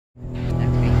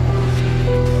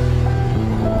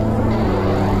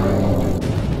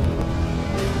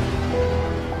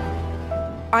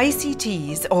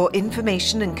ICTs, or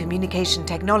Information and Communication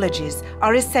Technologies,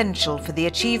 are essential for the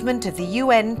achievement of the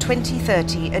UN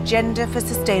 2030 Agenda for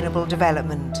Sustainable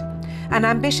Development. An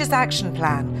ambitious action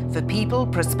plan for people,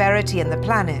 prosperity and the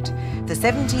planet, the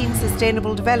 17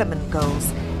 Sustainable Development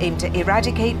Goals aim to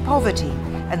eradicate poverty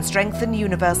and strengthen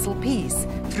universal peace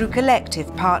through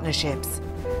collective partnerships,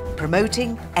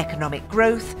 promoting economic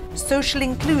growth, social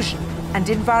inclusion and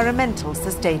environmental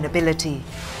sustainability.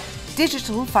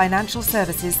 Digital financial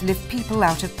services lift people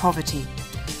out of poverty.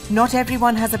 Not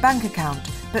everyone has a bank account,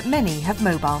 but many have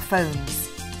mobile phones.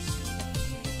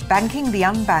 Banking the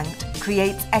unbanked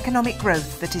creates economic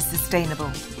growth that is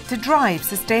sustainable. To drive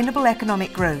sustainable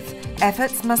economic growth,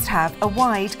 efforts must have a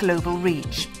wide global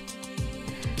reach.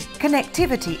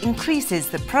 Connectivity increases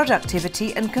the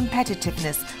productivity and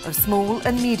competitiveness of small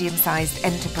and medium-sized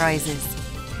enterprises.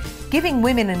 Giving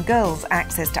women and girls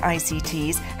access to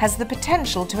ICTs has the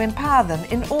potential to empower them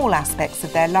in all aspects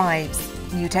of their lives.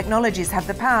 New technologies have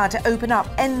the power to open up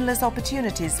endless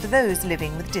opportunities for those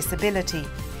living with disability.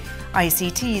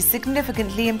 ICTs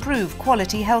significantly improve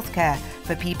quality healthcare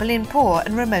for people in poor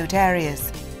and remote areas.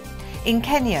 In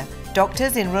Kenya,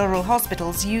 doctors in rural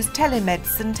hospitals use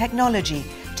telemedicine technology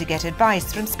to get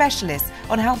advice from specialists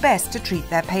on how best to treat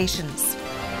their patients.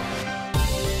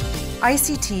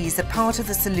 ICTs are part of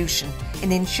the solution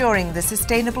in ensuring the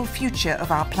sustainable future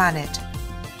of our planet.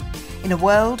 In a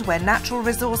world where natural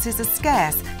resources are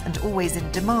scarce and always in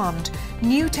demand,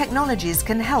 new technologies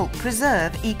can help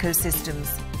preserve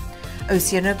ecosystems.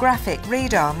 Oceanographic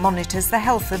radar monitors the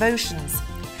health of oceans.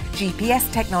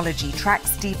 GPS technology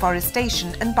tracks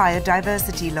deforestation and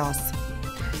biodiversity loss.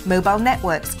 Mobile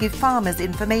networks give farmers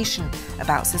information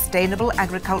about sustainable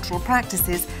agricultural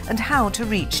practices and how to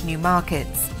reach new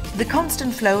markets. The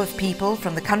constant flow of people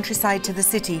from the countryside to the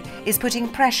city is putting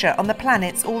pressure on the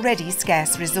planet's already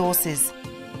scarce resources.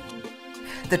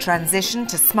 The transition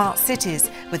to smart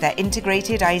cities with their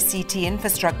integrated ICT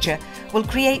infrastructure will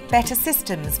create better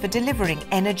systems for delivering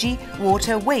energy,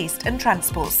 water, waste and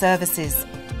transport services.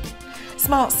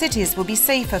 Smart cities will be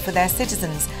safer for their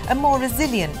citizens and more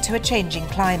resilient to a changing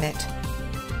climate.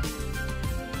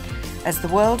 As the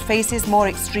world faces more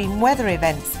extreme weather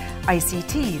events,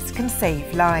 ICTs can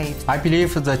save lives. I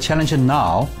believe the challenge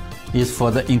now is for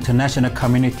the international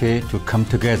community to come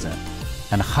together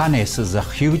and harness the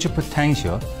huge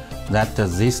potential that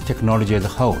these technologies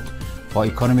hold for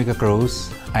economic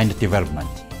growth and development.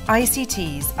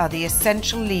 ICTs are the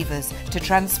essential levers to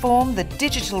transform the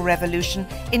digital revolution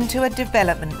into a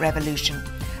development revolution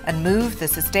and move the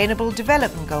Sustainable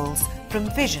Development Goals from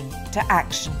vision to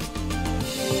action.